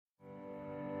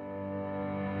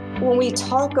When we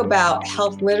talk about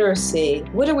health literacy,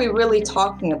 what are we really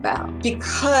talking about?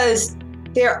 Because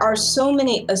there are so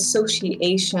many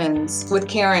associations with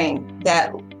carrying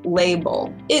that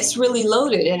label. It's really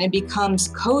loaded and it becomes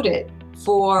coded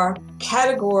for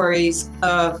categories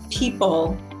of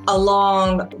people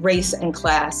along race and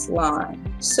class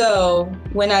line. So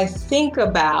when I think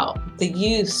about the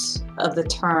use of the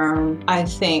term, I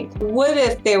think, what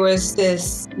if there was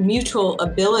this mutual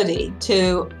ability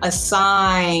to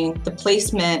assign the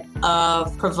placement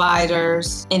of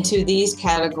providers into these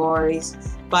categories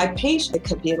by patient? It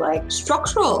could be like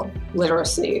structural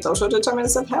literacy, social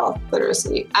determinants of health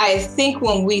literacy. I think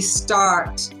when we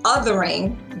start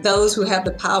othering those who have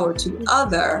the power to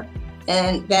other,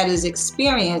 and that is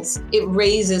experience, it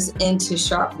raises into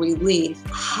sharp relief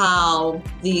how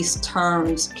these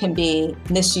terms can be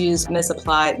misused,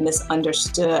 misapplied,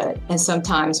 misunderstood, and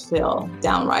sometimes feel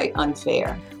downright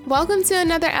unfair. Welcome to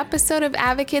another episode of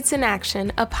Advocates in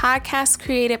Action, a podcast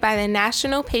created by the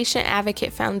National Patient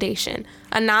Advocate Foundation,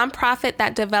 a nonprofit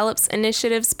that develops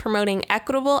initiatives promoting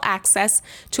equitable access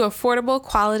to affordable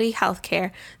quality healthcare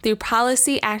through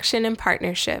policy, action, and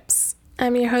partnerships.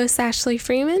 I'm your host, Ashley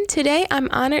Freeman. Today, I'm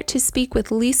honored to speak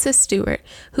with Lisa Stewart,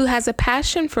 who has a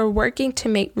passion for working to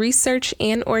make research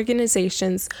and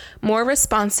organizations more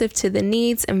responsive to the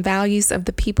needs and values of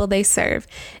the people they serve.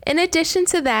 In addition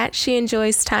to that, she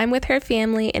enjoys time with her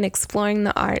family and exploring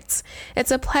the arts.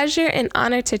 It's a pleasure and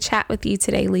honor to chat with you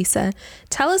today, Lisa.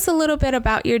 Tell us a little bit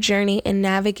about your journey in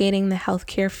navigating the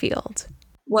healthcare field.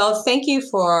 Well, thank you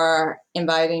for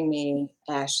inviting me,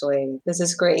 Ashley. This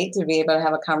is great to be able to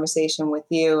have a conversation with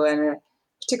you, and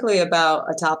particularly about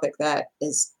a topic that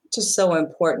is just so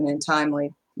important and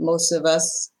timely. Most of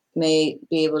us may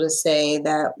be able to say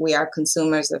that we are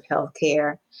consumers of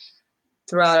healthcare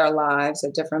throughout our lives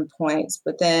at different points,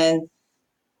 but then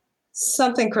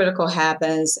something critical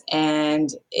happens and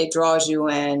it draws you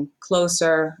in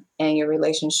closer, and your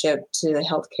relationship to the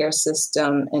healthcare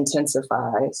system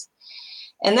intensifies.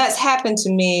 And that's happened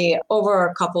to me over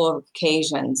a couple of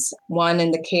occasions. One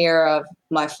in the care of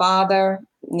my father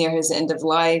near his end of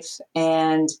life,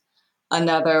 and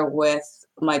another with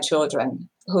my children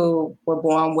who were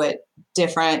born with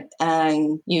different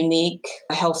and unique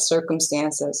health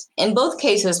circumstances. In both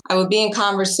cases, I would be in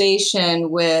conversation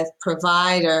with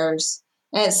providers,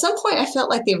 and at some point I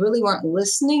felt like they really weren't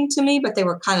listening to me, but they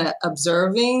were kind of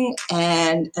observing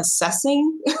and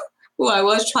assessing who I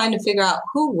was, trying to figure out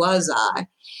who was I.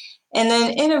 And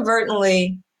then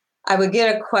inadvertently, I would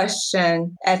get a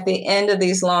question at the end of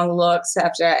these long looks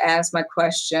after I asked my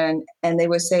question, and they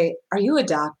would say, "Are you a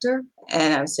doctor?"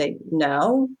 And I would say,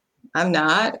 "No, I'm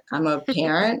not. I'm a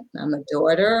parent, I'm a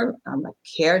daughter, I'm a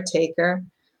caretaker,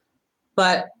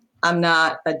 but I'm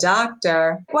not a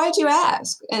doctor. Why'd you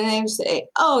ask?" And they would say,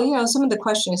 "Oh, some of the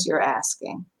questions you're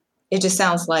asking, it just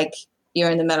sounds like you're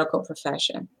in the medical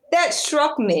profession." That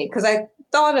struck me because I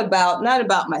thought about, not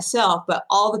about myself, but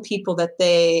all the people that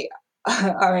they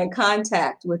are in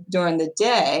contact with during the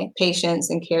day, patients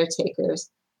and caretakers,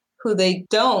 who they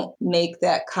don't make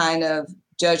that kind of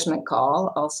judgment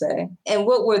call, I'll say. And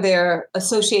what were their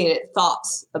associated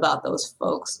thoughts about those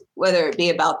folks, whether it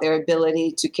be about their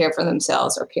ability to care for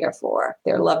themselves or care for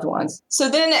their loved ones. So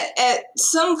then at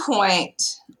some point,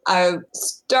 I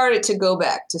started to go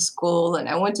back to school, and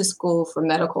I went to school for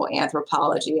medical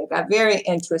anthropology. I got very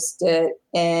interested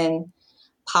in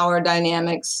power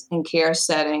dynamics in care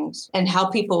settings and how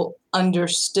people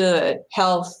understood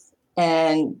health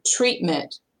and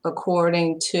treatment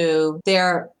according to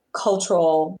their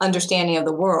cultural understanding of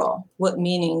the world, what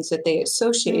meanings that they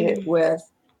associated with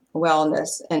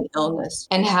wellness and illness,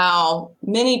 and how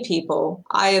many people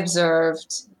I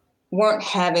observed weren't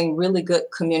having really good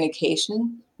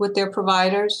communication with their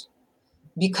providers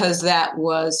because that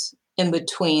was in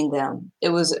between them. It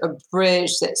was a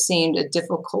bridge that seemed a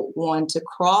difficult one to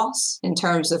cross in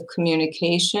terms of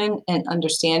communication and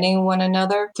understanding one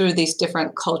another through these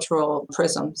different cultural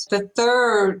prisms. The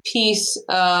third piece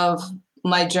of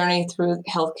my journey through the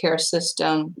healthcare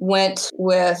system went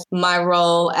with my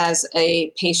role as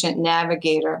a patient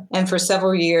navigator. And for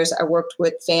several years, I worked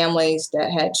with families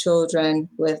that had children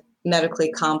with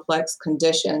medically complex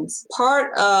conditions.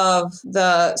 Part of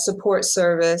the support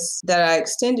service that I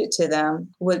extended to them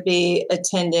would be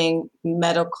attending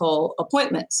medical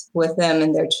appointments with them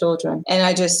and their children. And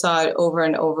I just saw it over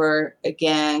and over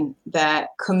again that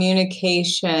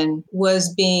communication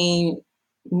was being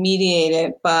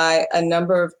mediated by a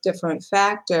number of different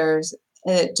factors,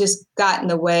 and it just got in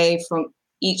the way from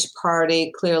each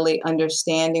party clearly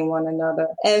understanding one another.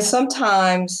 And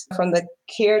sometimes from the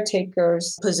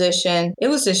caretaker's position, it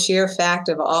was the sheer fact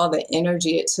of all the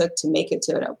energy it took to make it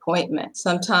to an appointment.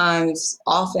 Sometimes,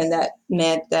 often that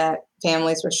meant that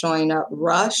families were showing up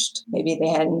rushed. Maybe they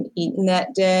hadn't eaten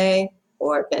that day,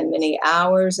 or it been many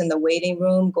hours in the waiting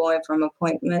room going from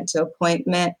appointment to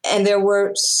appointment. And there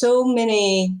were so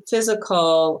many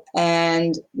physical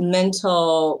and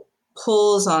mental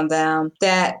pulls on them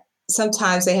that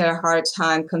sometimes they had a hard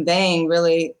time conveying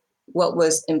really what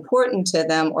was important to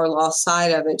them, or lost sight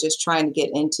of it just trying to get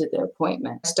into the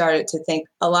appointment. I started to think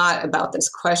a lot about this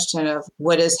question of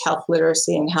what is health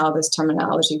literacy and how this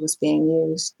terminology was being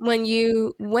used. When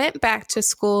you went back to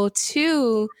school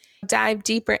to dive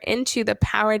deeper into the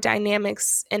power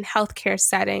dynamics in healthcare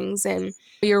settings and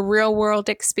your real world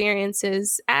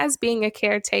experiences as being a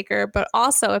caretaker, but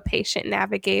also a patient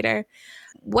navigator,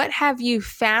 what have you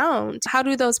found? How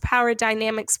do those power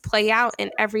dynamics play out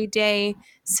in everyday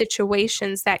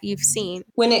situations that you've seen?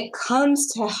 When it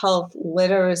comes to health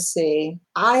literacy,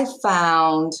 I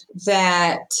found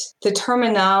that the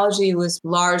terminology was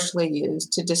largely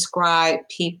used to describe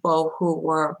people who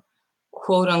were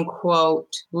quote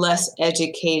unquote less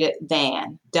educated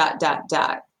than ...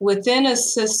 Within a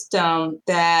system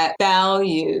that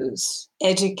values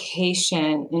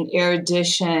education and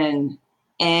erudition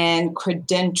and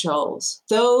credentials,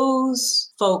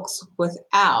 those folks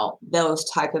without those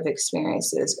type of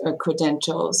experiences or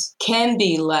credentials can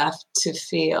be left to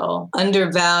feel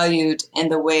undervalued in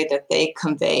the way that they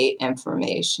convey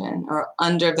information, or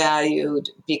undervalued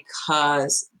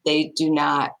because they do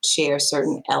not share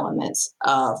certain elements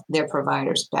of their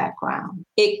provider's background.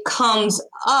 It comes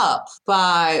up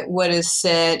by what is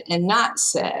said and not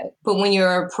said. But when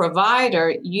you're a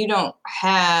provider, you don't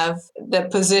have the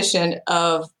position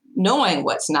of knowing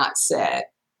what's not said.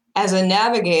 As a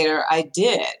navigator, I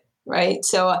did, right?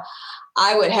 So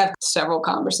I would have several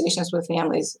conversations with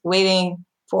families waiting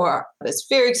for this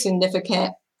very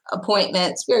significant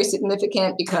appointment. It's very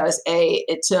significant because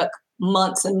it took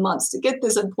months and months to get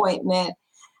this appointment,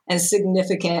 and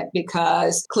significant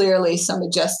because clearly some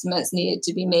adjustments needed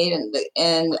to be made,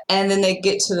 and then they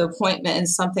get to the appointment and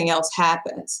something else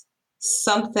happens,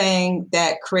 something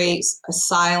that creates a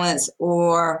silence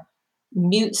or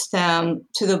mutes them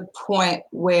to the point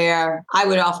where I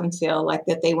would often feel like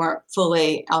that they weren't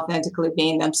fully authentically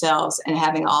being themselves and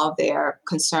having all of their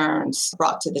concerns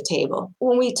brought to the table.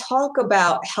 When we talk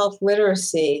about health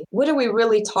literacy, what are we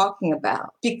really talking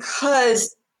about?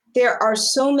 Because there are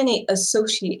so many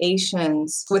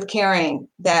associations with carrying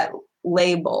that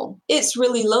label. It's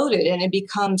really loaded and it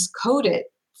becomes coded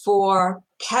for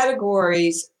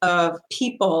categories of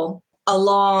people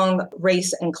along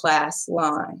race and class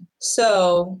line.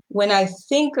 So when I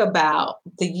think about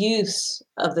the use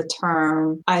of the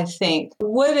term, I think,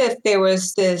 what if there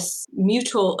was this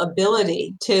mutual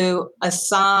ability to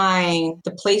assign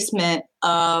the placement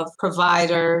of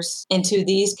providers into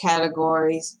these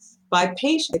categories by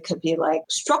patient? It could be like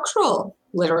structural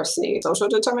literacy, social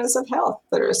determinants of health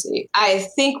literacy. I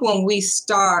think when we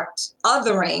start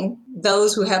othering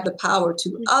those who have the power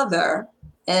to other,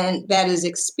 and that is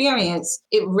experience,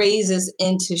 it raises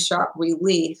into sharp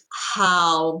relief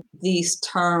how these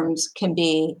terms can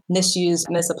be misused,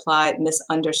 misapplied,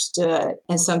 misunderstood,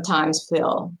 and sometimes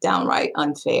feel downright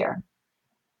unfair.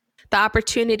 The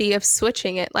opportunity of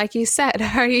switching it, like you said,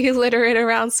 are you literate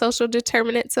around social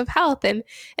determinants of health and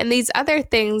these other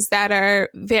things that are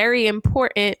very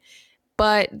important,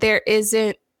 but there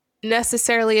isn't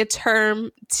necessarily a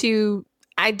term to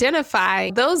identify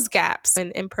those gaps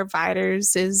in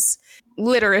providers is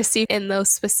literacy in those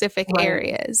specific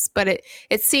areas. But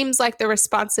it seems like the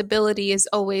responsibility is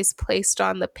always placed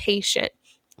on the patient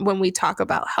when we talk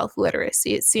about health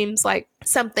literacy. It seems like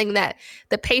something that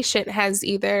the patient has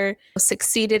either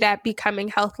succeeded at becoming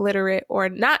health literate or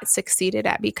not succeeded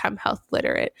at become health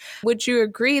literate. Would you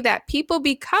agree that people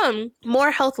become more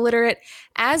health literate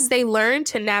as they learn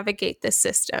to navigate the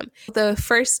system? The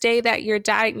first day that you're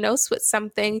diagnosed with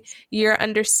something, your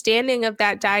understanding of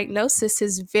that diagnosis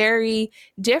is very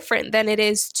different than it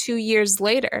is 2 years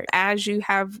later, as you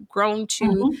have grown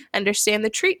to understand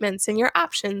the treatments and your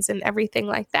options and everything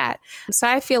like that. So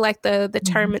I feel like the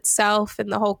term itself and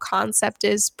the whole concept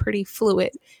is pretty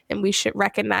fluid, and we should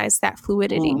recognize that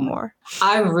fluidity more.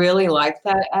 I really like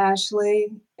that,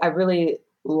 Ashley. I really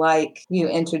like you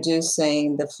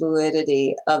introducing the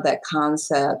fluidity of that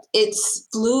concept. It's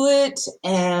fluid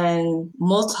and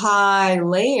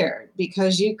multi-layered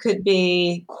because you could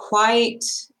be quite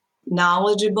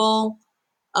knowledgeable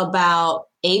about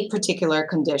a particular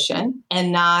condition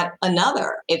and not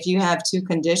another. If you have two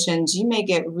conditions, you may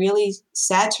get really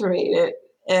saturated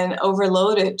and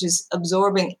overloaded, just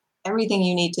absorbing everything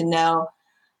you need to know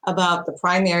about the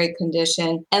primary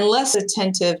condition and less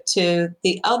attentive to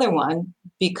the other one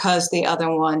because the other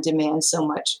one demands so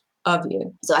much of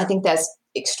you. So I think that's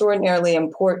extraordinarily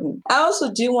important. I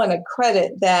also do want to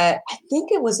credit that I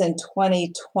think it was in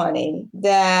 2020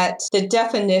 that the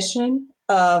definition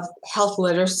of health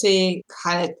literacy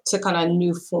kind of took on a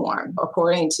new form,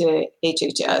 according to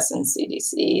HHS and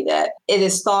CDC, that it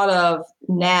is thought of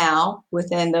now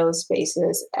within those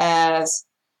spaces as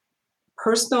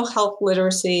personal health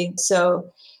literacy.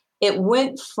 So it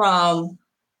went from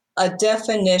a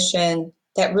definition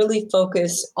that really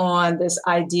focused on this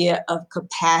idea of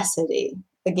capacity.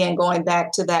 Again, going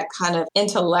back to that kind of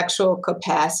intellectual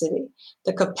capacity,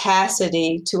 the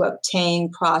capacity to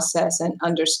obtain, process, and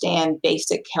understand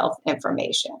basic health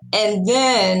information. And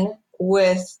then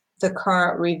with the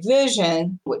current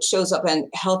revision, which shows up in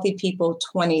Healthy People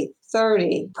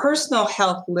 2030, personal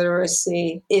health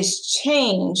literacy is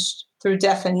changed through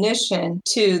definition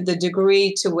to the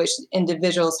degree to which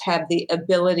individuals have the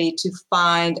ability to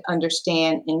find,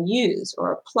 understand, and use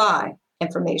or apply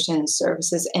information and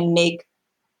services and make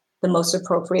the most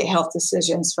appropriate health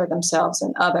decisions for themselves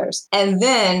and others. And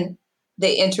then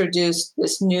they introduced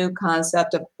this new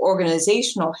concept of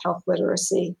organizational health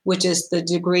literacy, which is the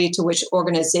degree to which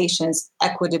organizations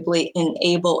equitably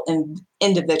enable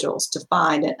individuals to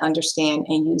find and understand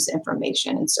and use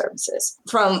information and services.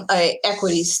 From an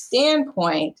equity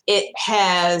standpoint, it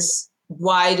has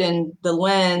widened the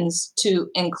lens to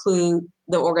include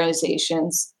the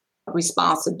organization's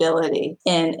responsibility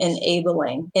in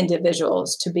enabling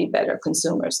individuals to be better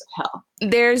consumers of health.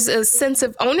 There's a sense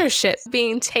of ownership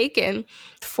being taken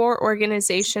for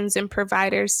organizations and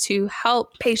providers to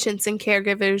help patients and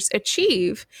caregivers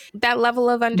achieve that level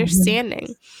of understanding.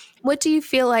 Mm-hmm. What do you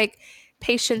feel like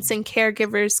patients and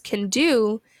caregivers can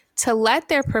do to let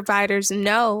their providers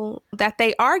know that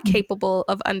they are capable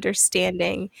of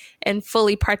understanding and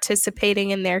fully participating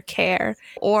in their care?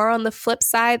 Or on the flip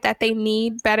side, that they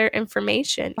need better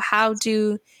information? How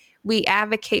do we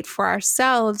advocate for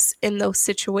ourselves in those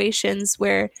situations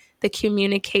where the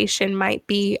communication might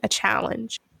be a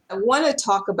challenge? I want to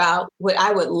talk about what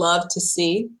I would love to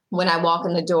see when I walk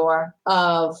in the door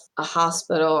of a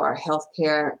hospital or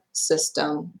healthcare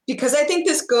system, because I think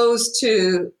this goes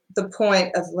to the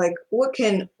point of like, what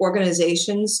can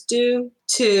organizations do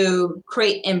to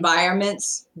create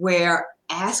environments where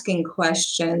asking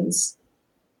questions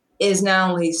is not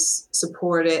only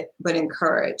supported, but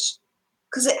encouraged?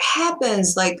 Because it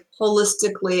happens like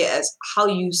holistically as how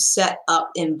you set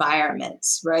up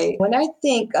environments, right? When I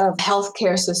think of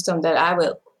healthcare system that I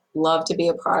would love to be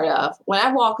a part of, when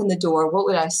I walk in the door, what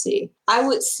would I see? I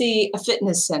would see a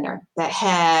fitness center that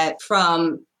had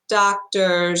from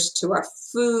doctors to our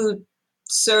food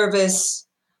service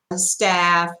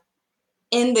staff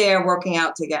in there working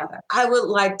out together. I would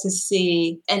like to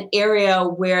see an area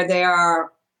where there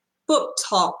are book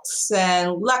talks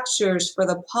and lectures for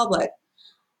the public.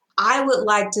 I would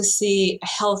like to see a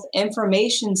health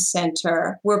information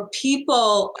center where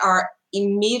people are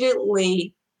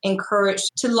immediately encouraged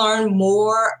to learn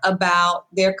more about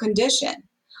their condition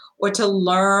or to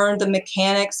learn the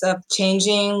mechanics of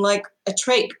changing like a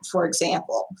trach, for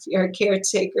example, if you're a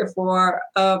caretaker for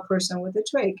a person with a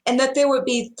trach. And that there would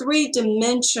be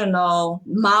three-dimensional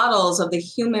models of the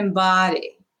human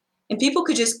body. And people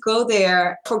could just go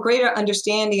there for greater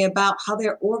understanding about how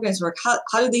their organs work.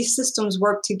 How do these systems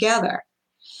work together?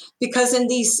 Because in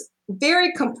these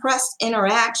very compressed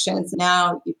interactions,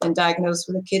 now you've been diagnosed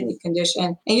with a kidney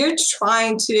condition, and you're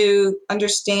trying to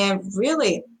understand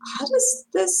really, how does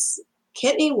this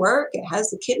kidney work? And how does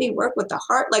the kidney work with the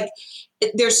heart?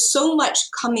 There's so much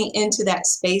coming into that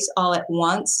space all at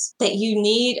once that you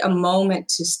need a moment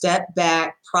to step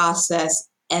back, process,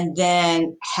 and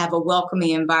then have a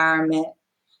welcoming environment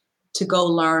to go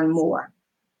learn more.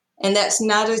 And that's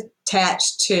not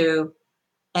attached to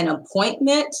an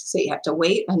appointment, so you have to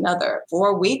wait another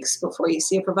 4 weeks before you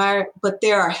see a provider, but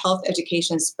there are health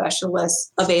education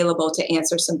specialists available to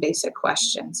answer some basic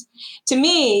questions. To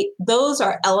me, those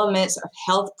are elements of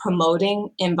health promoting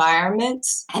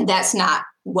environments, and that's not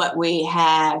what we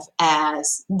have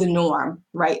as the norm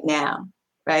right now,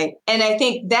 right? And I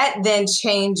think that then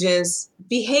changes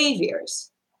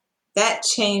behaviors. That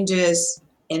changes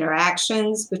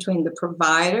interactions between the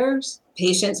providers.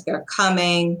 Patients are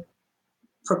coming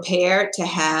prepared to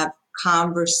have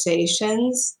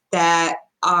conversations that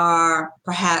are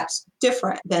perhaps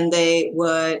different than they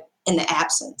would in the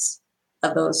absence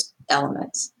of those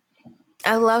elements.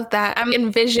 I love that. I'm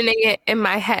envisioning it in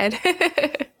my head.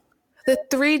 The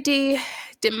 3D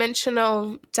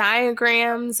dimensional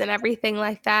diagrams and everything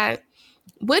like that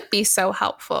would be so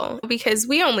helpful because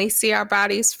we only see our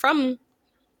bodies from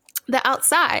the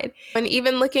outside. And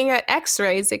even looking at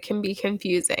x-rays, it can be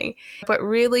confusing. But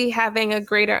really having a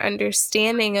greater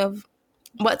understanding of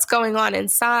what's going on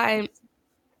inside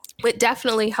would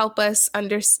definitely help us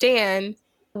understand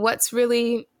what's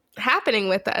really happening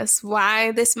with us,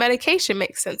 why this medication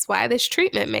makes sense, why this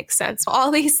treatment makes sense. All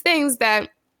these things that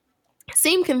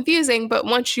seem confusing, but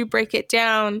once you break it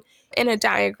down in a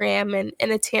diagram and in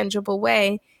a tangible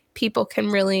way, people can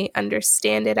really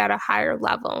understand it at a higher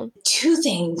level. Two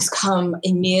things come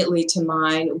immediately to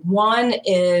mind. One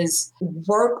is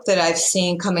work that I've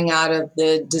seen coming out of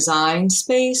the design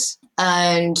space,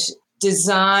 and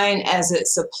design as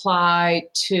it's applied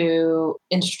to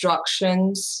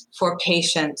instructions for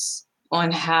patients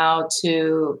on how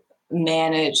to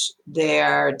manage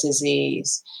their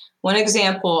disease. One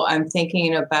example I'm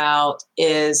thinking about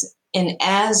is in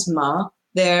asthma.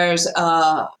 There's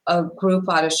a group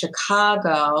out of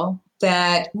Chicago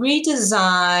that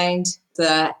redesigned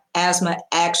the asthma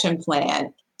action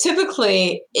plan.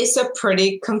 Typically, it's a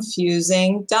pretty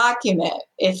confusing document.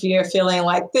 If you're feeling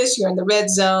like this, you're in the red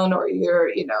zone, or you're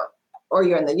in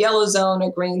the yellow zone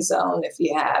or green zone if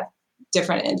you have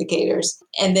different indicators.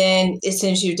 And then it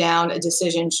sends you down a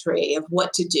decision tree of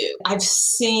what to do. I've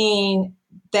seen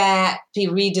that be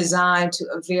redesigned to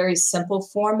a very simple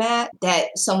format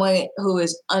that someone who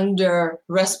is under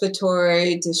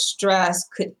respiratory distress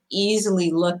could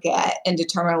easily look at and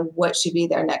determine what should be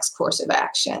their next course of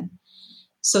action.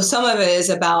 So some of it is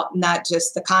about not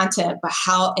just the content, but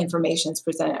how information is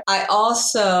presented. I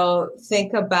also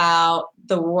think about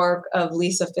the work of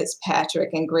Lisa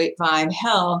Fitzpatrick and Grapevine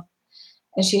Health,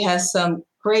 and she has some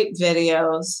great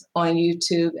videos on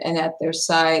YouTube and at their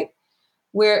site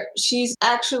where she's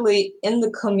actually in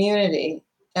the community.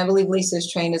 I believe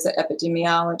Lisa's trained as an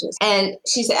epidemiologist, and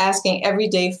she's asking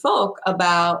everyday folk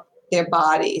about their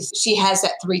bodies. She has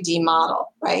that 3D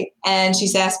model, right? And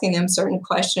she's asking them certain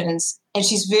questions, and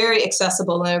she's very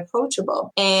accessible and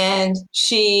approachable. And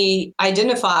she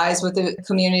identifies with the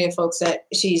community of folks that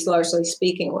she's largely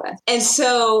speaking with. And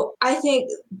so I think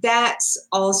that's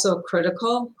also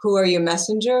critical. Who are your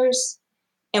messengers?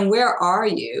 And where are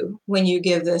you when you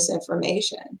give this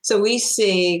information? So we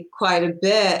see quite a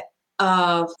bit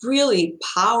of really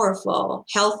powerful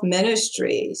health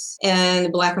ministries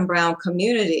in Black and Brown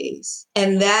communities.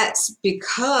 And that's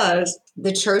because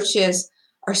the churches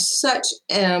are such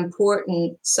an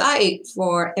important site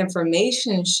for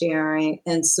information sharing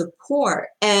and support.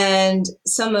 And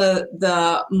some of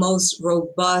the most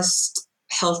robust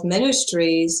health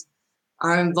ministries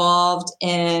are involved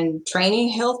in training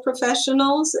health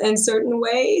professionals in certain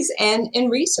ways and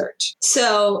in research.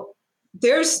 So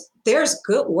there's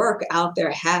good work out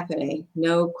there happening,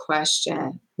 no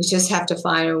question. We just have to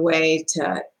find a way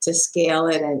to scale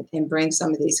it and bring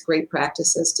some of these great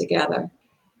practices together.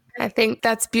 I think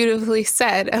that's beautifully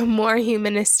said, a more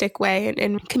humanistic way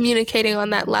and communicating on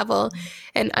that level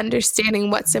and understanding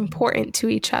what's important to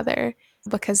each other,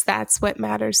 because that's what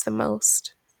matters the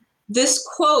most. This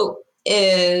quote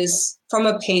is from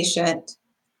a patient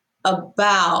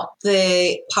about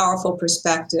the powerful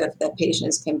perspective that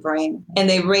patients can bring. And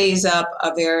they raise up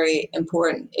a very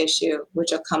important issue,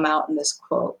 which will come out in this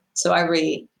quote. So I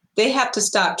read, "They have to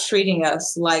stop treating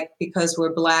us like because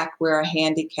we're Black, we're a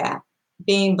handicap.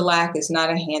 Being Black is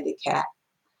not a handicap.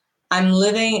 I'm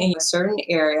living in a certain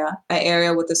area, an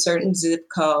area with a certain zip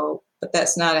code, but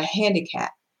that's not a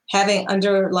handicap. Having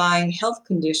underlying health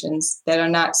conditions that are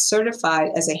not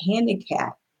certified as a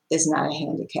handicap is not a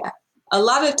handicap." A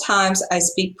lot of times I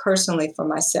speak personally for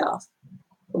myself.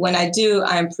 When I do,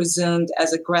 I am presumed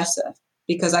as aggressive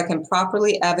because I can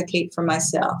properly advocate for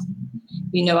myself.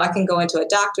 I can go into a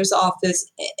doctor's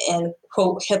office and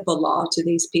quote HIPAA law to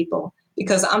these people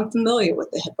because I'm familiar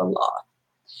with the HIPAA law.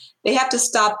 They have to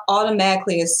stop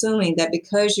automatically assuming that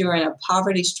because you're in a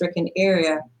poverty-stricken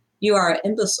area, you are an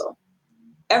imbecile.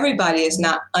 Everybody is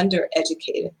not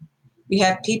undereducated. We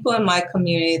have people in my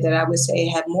community that I would say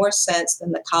have more sense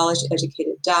than the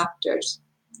college-educated doctors.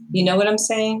 You know what I'm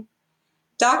saying?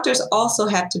 Doctors also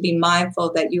have to be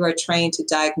mindful that you are trained to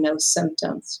diagnose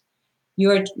symptoms. You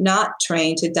are not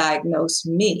trained to diagnose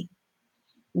me.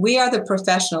 We are the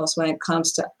professionals when it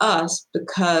comes to us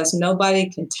because nobody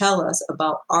can tell us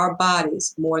about our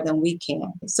bodies more than we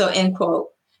can. So, end quote.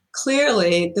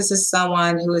 Clearly, this is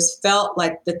someone who has felt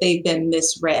like that they've been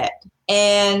misread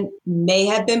and may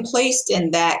have been placed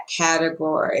in that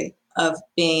category of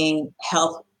being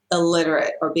health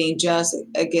illiterate or being judged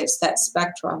against that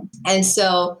spectrum. And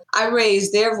so I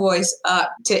raised their voice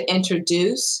up to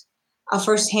introduce a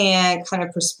firsthand kind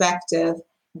of perspective.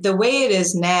 The way it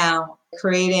is now,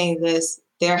 creating this,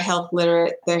 they're health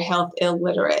literate, they're health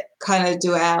illiterate kind of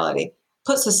duality,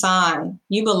 puts a sign,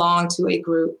 you belong to a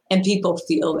group, and people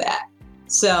feel that.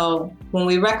 So when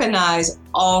we recognize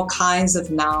all kinds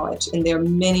of knowledge, and there are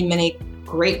many, many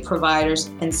great providers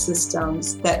and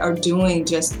systems that are doing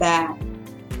just that.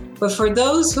 But for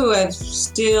those who have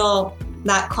still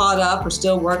not caught up or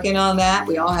still working on that,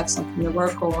 we all have something to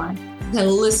work on, then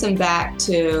listen back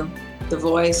to the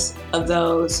voice of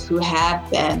those who have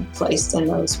been placed in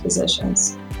those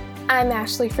positions. I'm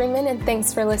Ashley Freeman, and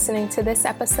thanks for listening to this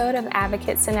episode of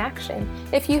Advocates in Action.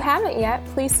 If you haven't yet,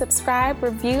 please subscribe,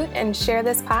 review, and share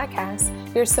this podcast.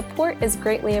 Your support is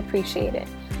greatly appreciated.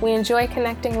 We enjoy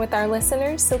connecting with our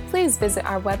listeners, so please visit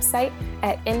our website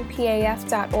at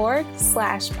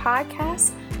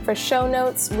npaf.org/podcast for show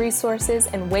notes, resources,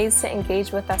 and ways to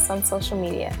engage with us on social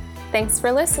media. Thanks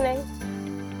for listening.